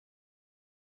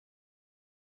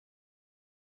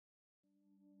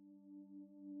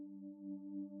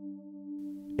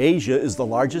Asia is the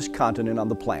largest continent on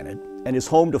the planet and is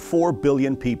home to 4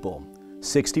 billion people,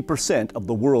 60% of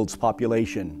the world's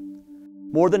population.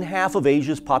 More than half of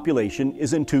Asia's population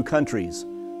is in two countries,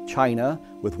 China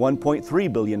with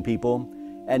 1.3 billion people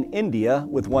and India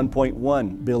with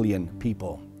 1.1 billion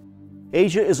people.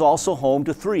 Asia is also home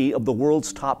to 3 of the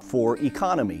world's top 4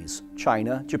 economies,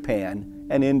 China, Japan,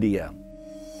 and India.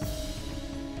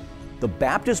 The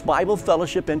Baptist Bible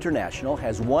Fellowship International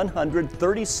has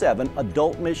 137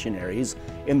 adult missionaries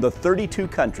in the 32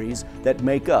 countries that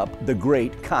make up the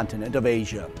great continent of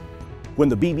Asia. When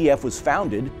the BBF was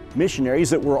founded,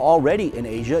 missionaries that were already in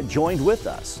Asia joined with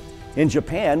us. In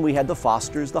Japan, we had the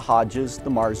Fosters, the Hodges, the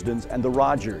Marsdens, and the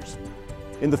Rogers.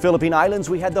 In the Philippine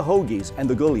Islands, we had the Hoagies and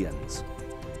the Gullians.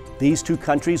 These 2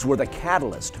 countries were the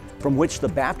catalyst from which the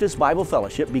Baptist Bible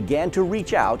Fellowship began to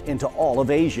reach out into all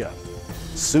of Asia.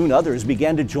 Soon others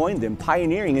began to join them,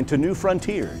 pioneering into new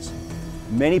frontiers.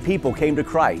 Many people came to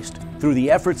Christ through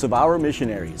the efforts of our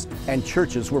missionaries, and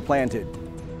churches were planted.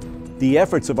 The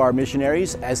efforts of our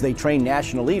missionaries, as they train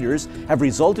national leaders, have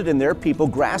resulted in their people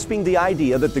grasping the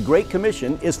idea that the Great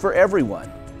Commission is for everyone.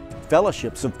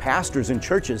 Fellowships of pastors and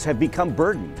churches have become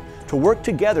burdened to work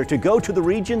together to go to the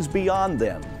regions beyond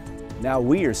them. Now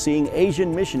we are seeing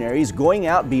Asian missionaries going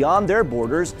out beyond their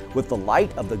borders with the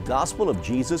light of the gospel of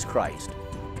Jesus Christ.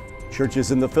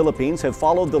 Churches in the Philippines have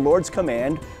followed the Lord's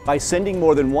command by sending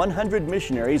more than 100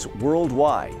 missionaries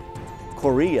worldwide.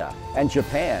 Korea and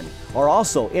Japan are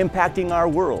also impacting our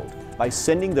world by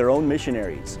sending their own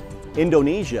missionaries.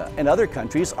 Indonesia and other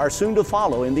countries are soon to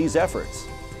follow in these efforts.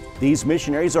 These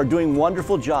missionaries are doing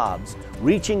wonderful jobs,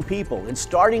 reaching people and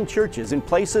starting churches in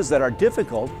places that are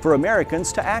difficult for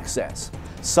Americans to access.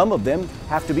 Some of them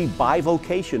have to be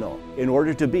bivocational in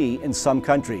order to be in some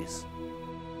countries.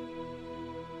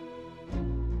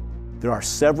 There are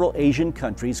several Asian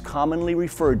countries commonly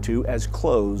referred to as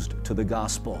closed to the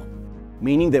gospel,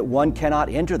 meaning that one cannot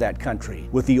enter that country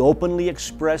with the openly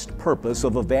expressed purpose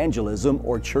of evangelism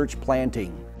or church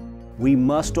planting. We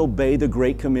must obey the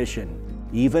Great Commission,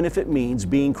 even if it means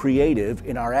being creative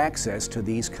in our access to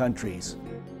these countries.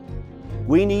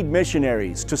 We need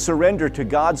missionaries to surrender to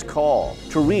God's call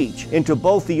to reach into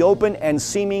both the open and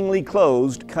seemingly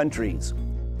closed countries.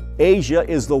 Asia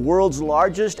is the world's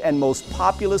largest and most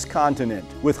populous continent,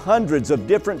 with hundreds of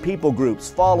different people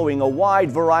groups following a wide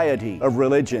variety of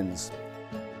religions.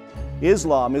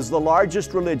 Islam is the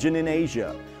largest religion in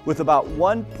Asia, with about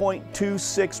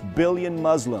 1.26 billion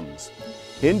Muslims.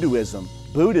 Hinduism,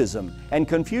 Buddhism, and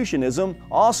Confucianism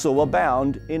also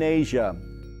abound in Asia.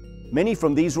 Many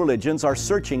from these religions are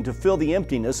searching to fill the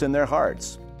emptiness in their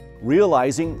hearts,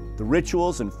 realizing the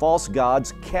rituals and false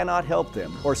gods cannot help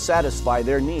them or satisfy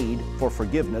their need for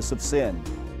forgiveness of sin.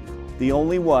 The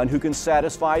only one who can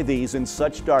satisfy these in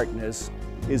such darkness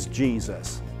is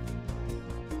Jesus.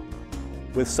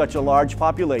 With such a large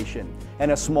population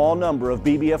and a small number of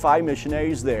BBFI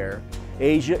missionaries there,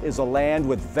 Asia is a land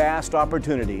with vast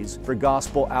opportunities for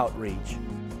gospel outreach.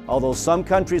 Although some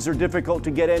countries are difficult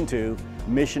to get into,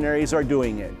 missionaries are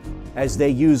doing it, as they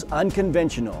use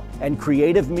unconventional and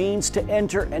creative means to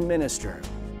enter and minister.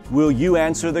 Will you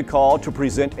answer the call to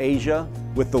present Asia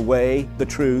with the way, the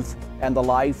truth, and the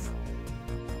life?